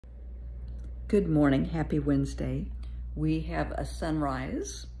Good morning, happy Wednesday. We have a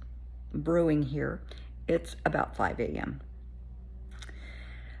sunrise brewing here. It's about 5 a.m.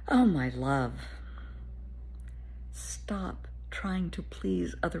 Oh, my love. Stop trying to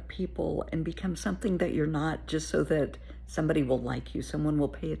please other people and become something that you're not just so that somebody will like you, someone will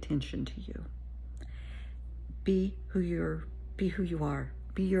pay attention to you. Be who you are.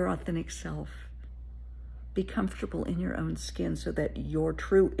 Be your authentic self. Be comfortable in your own skin so that your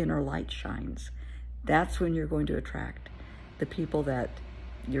true inner light shines. That's when you're going to attract the people that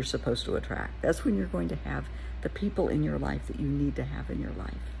you're supposed to attract. That's when you're going to have the people in your life that you need to have in your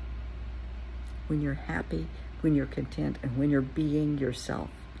life. When you're happy, when you're content, and when you're being yourself,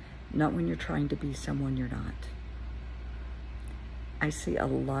 not when you're trying to be someone you're not. I see a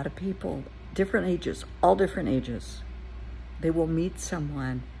lot of people, different ages, all different ages. They will meet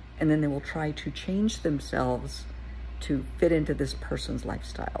someone and then they will try to change themselves to fit into this person's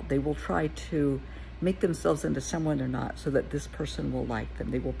lifestyle. They will try to make themselves into someone they're not so that this person will like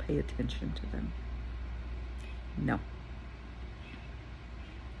them. They will pay attention to them. No.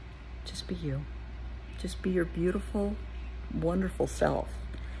 Just be you. Just be your beautiful, wonderful self.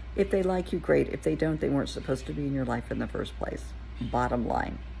 If they like you, great. If they don't, they weren't supposed to be in your life in the first place. Bottom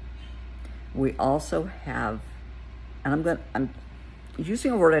line. We also have, and I'm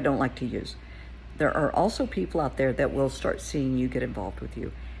using a word I don't like to use. There are also people out there that will start seeing you get involved with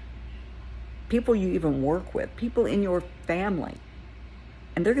you. People you even work with, people in your family.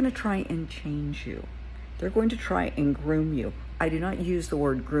 And they're going to try and change you. They're going to try and groom you. I do not use the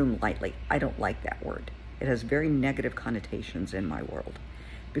word groom lightly. I don't like that word. It has very negative connotations in my world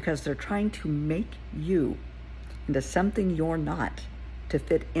because they're trying to make you into something you're not to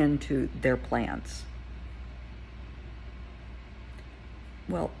fit into their plans.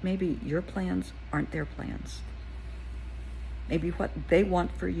 Well, maybe your plans aren't their plans. Maybe what they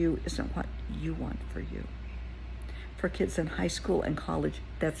want for you isn't what you want for you. For kids in high school and college,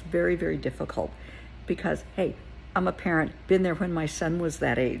 that's very, very difficult because, hey, I'm a parent, been there when my son was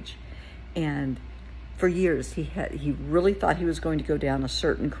that age. And for years, he really thought he was going to go down a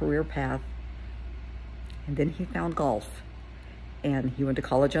certain career path. And then he found golf. And he went to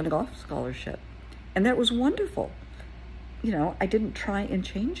college on a golf scholarship. And that was wonderful. You know, I didn't try and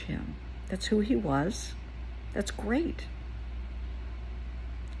change him. That's who he was. That's great.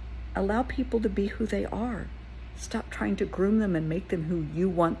 Allow people to be who they are. Stop trying to groom them and make them who you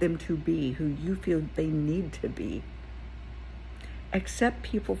want them to be, who you feel they need to be. Accept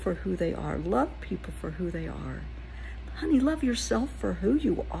people for who they are. Love people for who they are. Honey, love yourself for who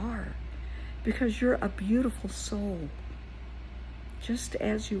you are because you're a beautiful soul, just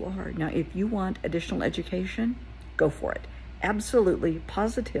as you are. Now, if you want additional education, go for it. Absolutely,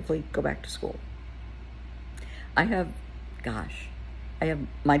 positively, go back to school. I have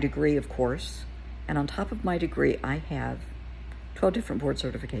my degree, of course, and on top of my degree, I have 12 different board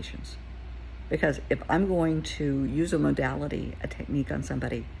certifications. Because if I'm going to use a modality, a technique on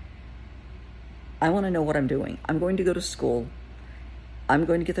somebody, I want to know what I'm doing. I'm going to go to school. I'm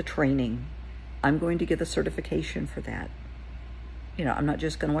going to get the training. I'm going to get the certification for that. You know, I'm not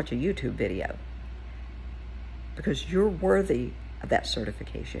just going to watch a YouTube video. Because you're worthy of that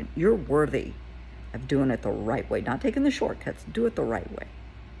certification. You're worthy of doing it the right way, not taking the shortcuts. Do it the right way.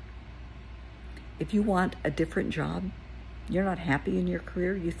 If you want a different job, you're not happy in your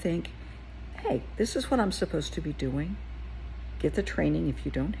career, you think, hey, this is what I'm supposed to be doing. Get the training if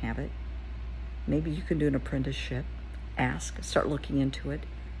you don't have it. Maybe you can do an apprenticeship. Ask, start looking into it.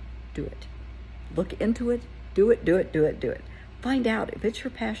 Do it. Look into it. Do it, do it, do it, do it. Find out if it's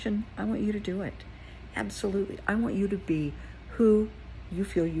your passion. I want you to do it. Absolutely. I want you to be who you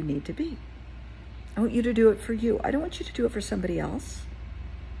feel you need to be. I want you to do it for you. I don't want you to do it for somebody else.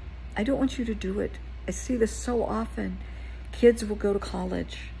 I don't want you to do it. I see this so often. Kids will go to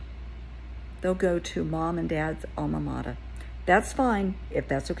college. They'll go to mom and dad's alma mater. That's fine. If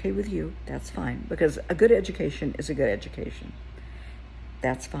that's okay with you, that's fine. Because a good education is a good education.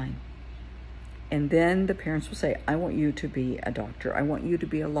 That's fine. And then the parents will say, I want you to be a doctor. I want you to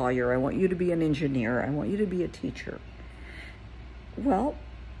be a lawyer. I want you to be an engineer. I want you to be a teacher. Well,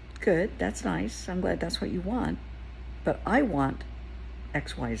 good. That's nice. I'm glad that's what you want. But I want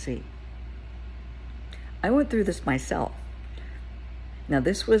X, Y, Z. I went through this myself. Now,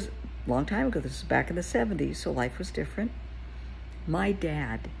 this was a long time ago. This is back in the 70s, so life was different. My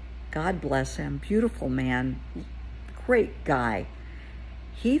dad, God bless him, beautiful man, great guy.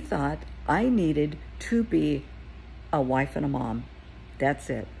 He thought I needed to be a wife and a mom. That's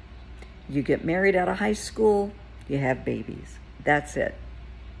it. You get married out of high school, you have babies. That's it.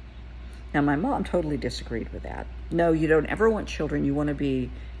 Now, my mom totally disagreed with that. No, you don't ever want children. You want to be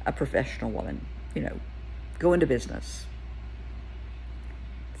a professional woman, go into business.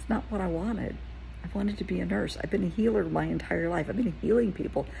 It's not what I wanted. I wanted to be a nurse. I've been a healer my entire life. I've been healing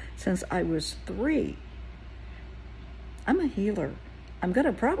people since I was 3. I'm a healer. I'm going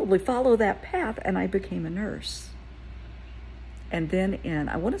to probably follow that path, and I became a nurse. And then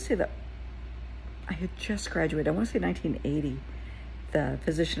I want to say that I had just graduated. I want to say 1980, the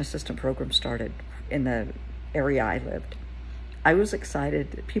physician assistant program started in the area I lived. I was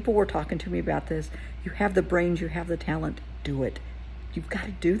excited. People were talking to me about this. You have the brains, you have the talent, do it. You've got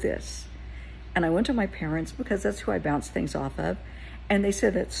to do this. And I went to my parents because that's who I bounced things off of. And they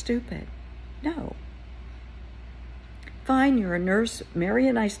said, that's stupid. No. Fine, you're a nurse, marry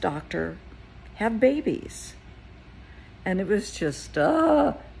a nice doctor, have babies. And it was just,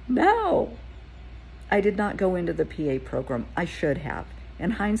 no. I did not go into the PA program. I should have.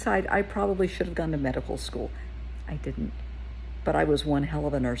 In hindsight, I probably should have gone to medical school. I didn't. But I was one hell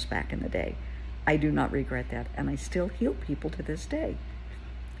of a nurse back in the day. I do not regret that. And I still heal people to this day.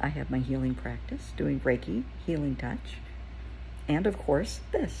 I have my healing practice, doing Reiki, healing touch, and of course,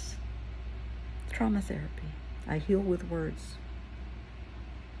 this, trauma therapy. I heal with words.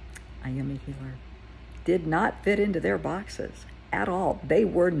 I am a healer. Did not fit into their boxes at all. They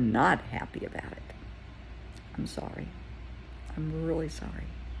were not happy about it. I'm sorry. I'm really sorry.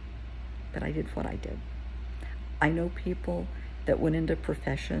 But I did what I did. I know people that went into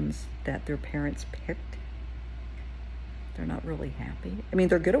professions that their parents picked. They're not really happy. I mean,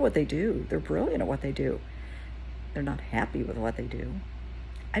 they're good at what they do. They're brilliant at what they do. They're not happy with what they do.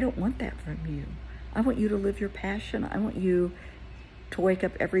 I don't want that from you. I want you to live your passion. I want you to wake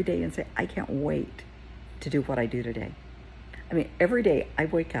up every day and say, I can't wait to do what I do today. I mean, every day I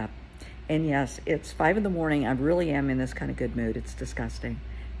wake up, and yes, it's 5 in the morning. I really am in this kind of good mood. It's disgusting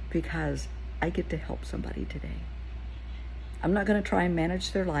because I get to help somebody today. I'm not going to try and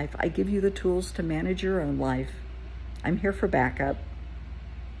manage their life. I give you the tools to manage your own life. I'm here for backup.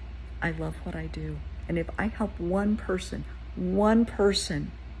 I love what I do. And if I help one person,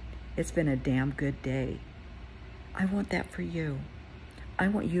 it's been a damn good day. I want that for you. I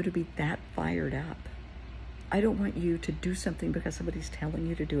want you to be that fired up. I don't want you to do something because somebody's telling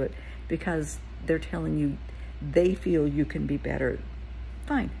you to do it, because they're telling you they feel you can be better.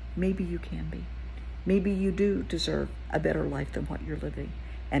 Fine, maybe you can be. Maybe you do deserve a better life than what you're living.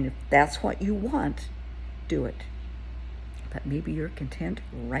 And if that's what you want, do it. But maybe you're content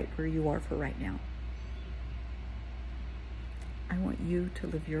right where you are for right now. I want you to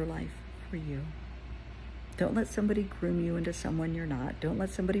live your life for you. Don't let somebody groom you into someone you're not. Don't let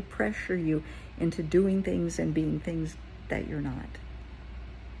somebody pressure you into doing things and being things that you're not.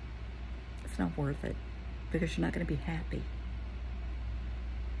 It's not worth it because you're not going to be happy.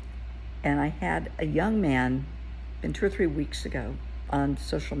 And I had a young man, been 2 or 3 weeks ago, on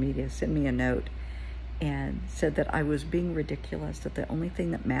social media, send me a note and said that I was being ridiculous, that the only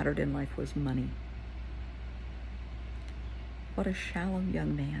thing that mattered in life was money. What a shallow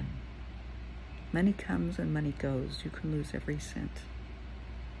young man. Money comes and money goes. You can lose every cent.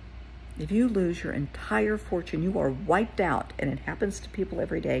 If you lose your entire fortune, you are wiped out, and it happens to people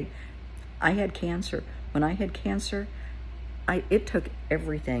every day. I had cancer. When I had cancer, it took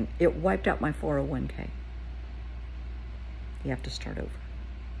everything. It wiped out my 401k. You have to start over.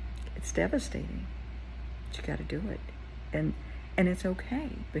 It's devastating. But you got to do it. And it's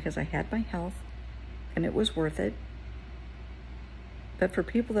okay because I had my health and it was worth it. But for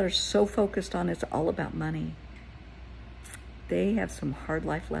people that are so focused on it's all about money, they have some hard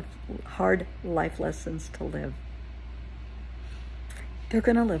life lessons to live. They're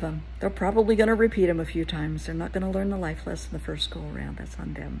going to live them. They're probably going to repeat them a few times. They're not going to learn the life lesson the first go around. That's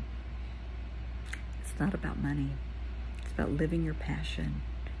on them. It's not about money. It's about living your passion,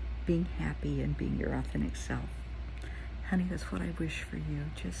 being happy, and being your authentic self. Honey, that's what I wish for you.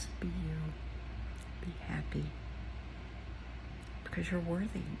 Just be you. Be happy. Because you're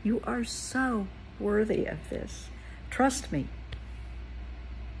worthy. You are so worthy of this. Trust me.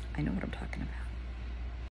 I know what I'm talking about.